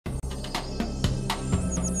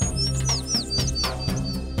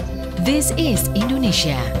This is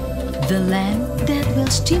Indonesia, the land that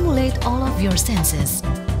will stimulate all of your senses.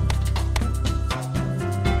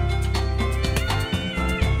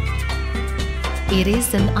 It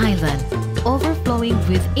is an island overflowing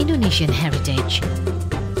with Indonesian heritage.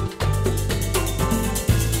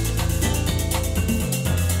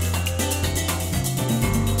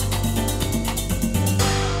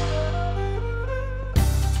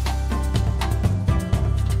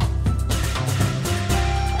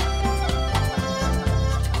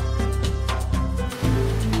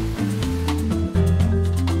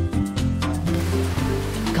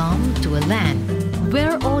 Come to a land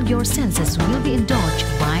where all your senses will be indulged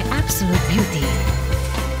by absolute beauty.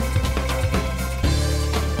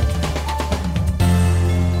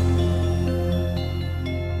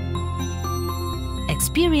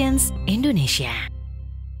 Experience Indonesia.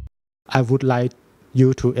 I would like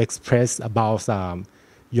you to express about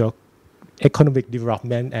your economic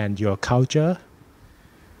development and your culture.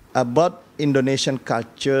 About Indonesian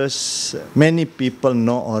cultures, many people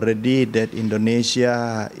know already that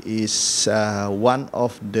Indonesia is one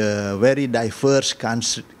of the very diverse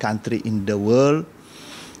country in the world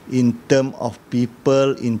in terms of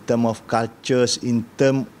people, in terms of cultures, in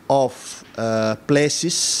terms of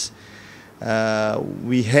places.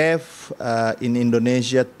 We have in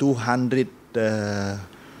Indonesia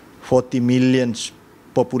 240 million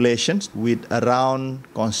populations with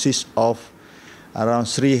consists of around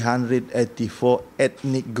 384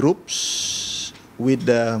 ethnic groups with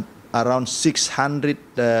around 600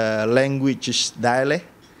 languages dialect,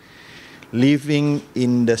 living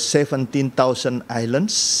in the 17,000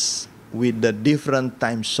 islands with the different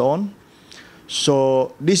time zone.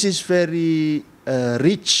 So this is very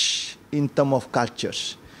rich in terms of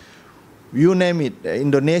cultures. You name it,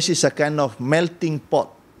 Indonesia is a kind of melting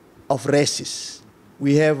pot of races.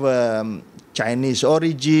 We have Chinese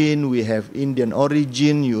origin, we have Indian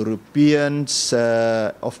origin, Europeans,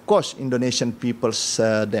 of course, Indonesian peoples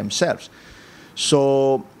themselves.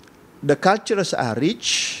 So the cultures are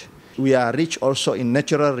rich. We are rich also in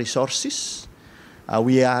natural resources.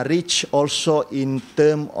 We are rich also in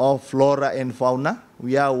terms of flora and fauna.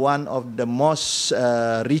 We are one of the most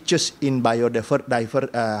richest in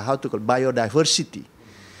biodiversity.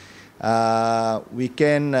 We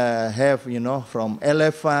can have, from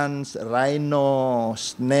elephants, rhino,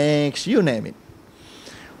 snakes, you name it.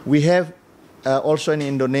 We have also in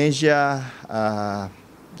Indonesia,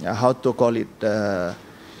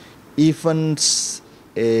 even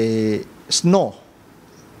snow,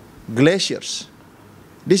 glaciers.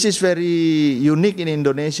 This is very unique in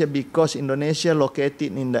Indonesia because Indonesia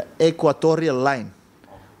located in the equatorial line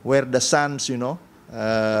where the sun's,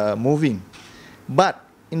 moving. But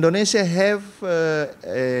Indonesia have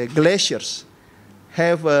glaciers,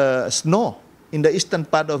 have snow in the eastern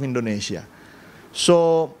part of Indonesia.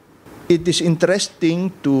 So it is interesting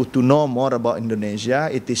to know more about Indonesia.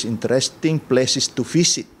 It is interesting places to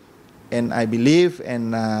visit. And I believe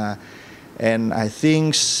and I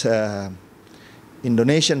think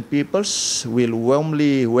Indonesian peoples will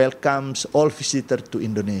warmly welcome all visitors to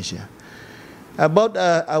Indonesia. About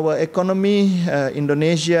our economy,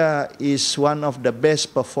 Indonesia is one of the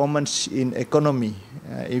best performance in economy.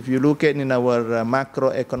 If you look at in our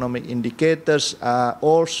macroeconomic indicators, are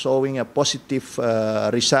all showing a positive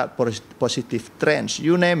result, positive trends.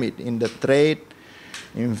 You name it, in the trade,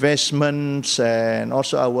 investments, and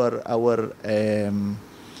also our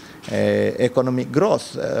economic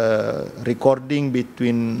growth, recording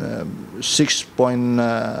between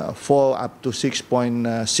 6.4 up to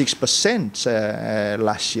 6.6%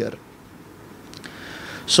 last year.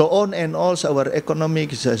 So on and all, our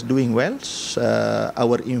economic is doing well.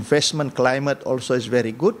 Our investment climate also is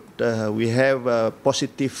very good. We have a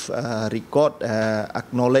positive record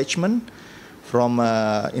acknowledgement from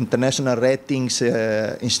international ratings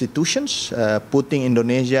institutions, putting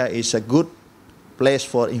Indonesia is a good place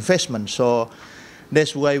for investment. So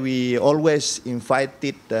that's why we always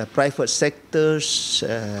invited private sectors,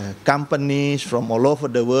 companies from all over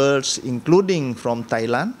the world, including from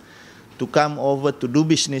Thailand, to come over to do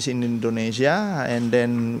business in Indonesia. And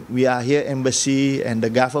then we are here, embassy, and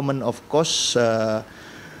the government, of course,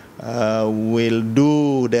 will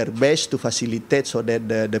do their best to facilitate so that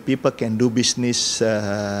the people can do business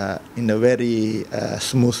in a very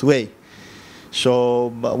smooth way.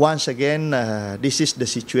 So once again, this is the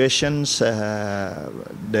situations,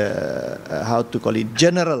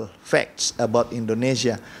 general facts about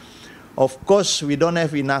Indonesia. Of course, we don't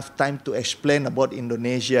have enough time to explain about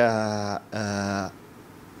Indonesia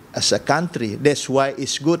as a country. That's why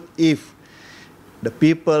it's good if the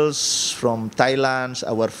peoples from Thailand,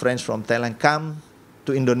 our friends from Thailand, come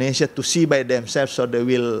to Indonesia to see by themselves, so they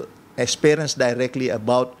will experience directly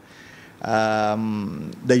about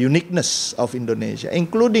the uniqueness of Indonesia,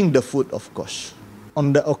 including the food, of course.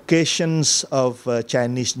 On the occasions of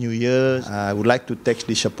Chinese New Year, I would like to take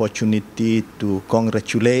this opportunity to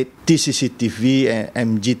congratulate TCCTV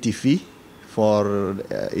and MGTV for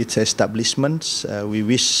its establishments. We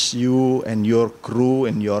wish you and your crew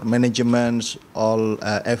and your management all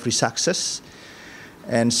every success.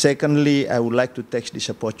 And secondly, I would like to take this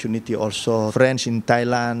opportunity also friends in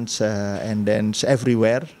Thailand and then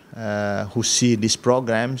everywhere who see these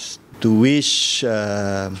programs to wish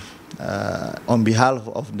on behalf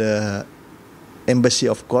of the embassy,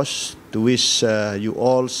 of course, to wish you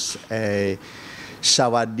all a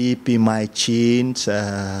Sawadi Pimai Chin,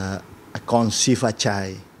 a Konsi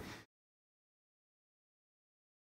Fachai.